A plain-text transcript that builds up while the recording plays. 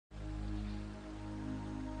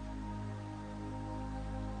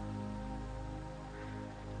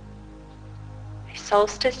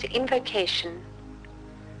Solstice Invocation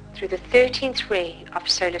through the 13th ray of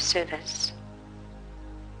solar service.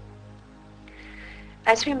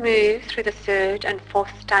 As we move through the third and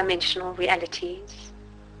fourth dimensional realities,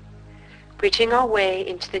 bridging our way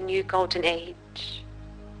into the new golden age,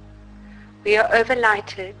 we are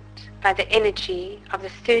overlighted by the energy of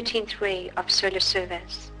the 13th ray of solar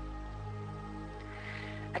service,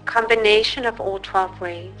 a combination of all 12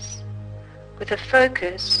 rays, with a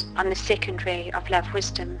focus on the second ray of love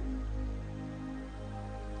wisdom.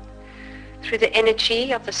 Through the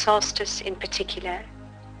energy of the solstice in particular,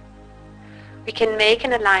 we can make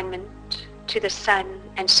an alignment to the sun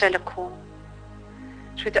and solar core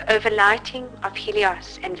through the overlighting of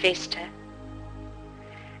Helios and Vesta,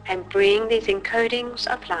 and bring these encodings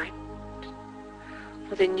of light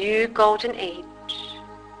for the new golden age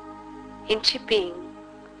into being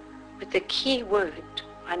with the key word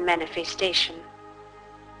on manifestation.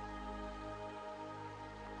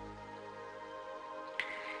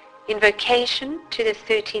 Invocation to the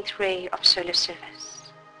 13th ray of solar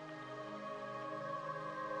service.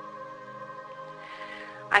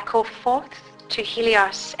 I call forth to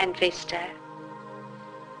Helios and Vesta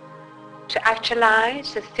to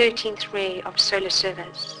actualize the 13th ray of solar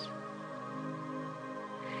service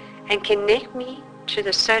and connect me to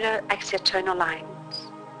the solar axiatonal lines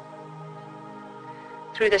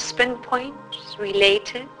through the spin points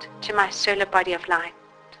related to my solar body of light,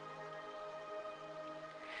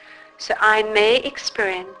 so I may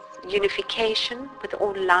experience unification with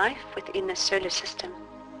all life within the solar system,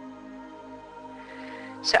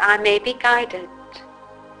 so I may be guided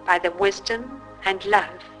by the wisdom and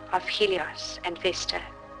love of Helios and Vesta.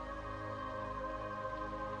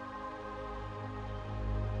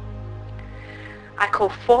 I call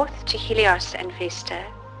forth to Helios and Vesta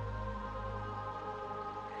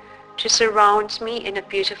to surround me in a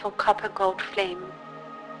beautiful copper gold flame,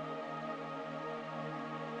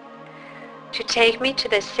 to take me to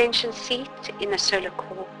the Ascension seat in the solar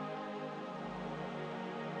core,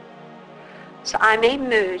 so I may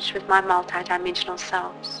merge with my multidimensional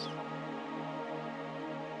selves,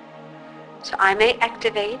 so I may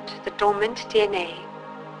activate the dormant DNA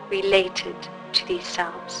related to these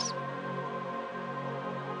selves.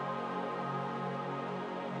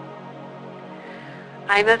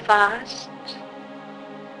 I am a vast,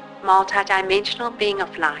 multidimensional being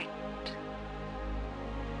of light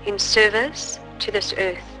in service to this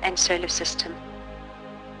earth and solar system.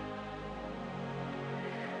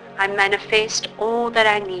 I manifest all that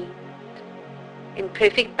I need in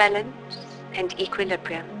perfect balance and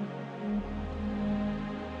equilibrium.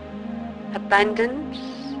 Abundance,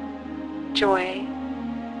 joy,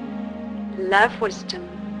 love, wisdom,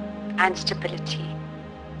 and stability.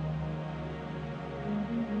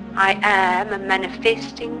 I am a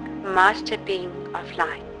manifesting master being of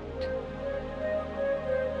light,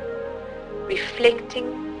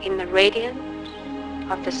 reflecting in the radiance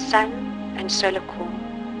of the sun and solar core,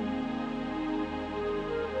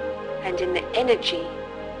 and in the energy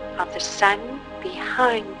of the sun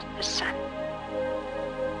behind the sun.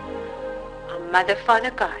 Our Mother,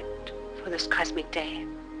 Father, God, for this cosmic day.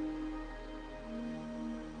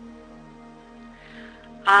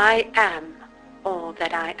 I am all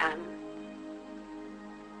that I am.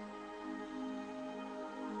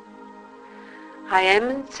 I am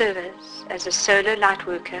in service as a solar light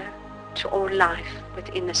worker to all life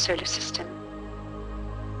within the solar system.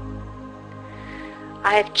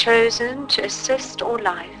 I have chosen to assist all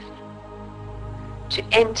life to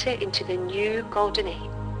enter into the new golden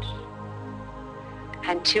age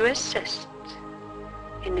and to assist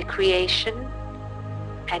in the creation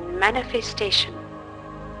and manifestation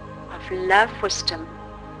of love wisdom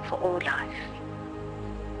for all life.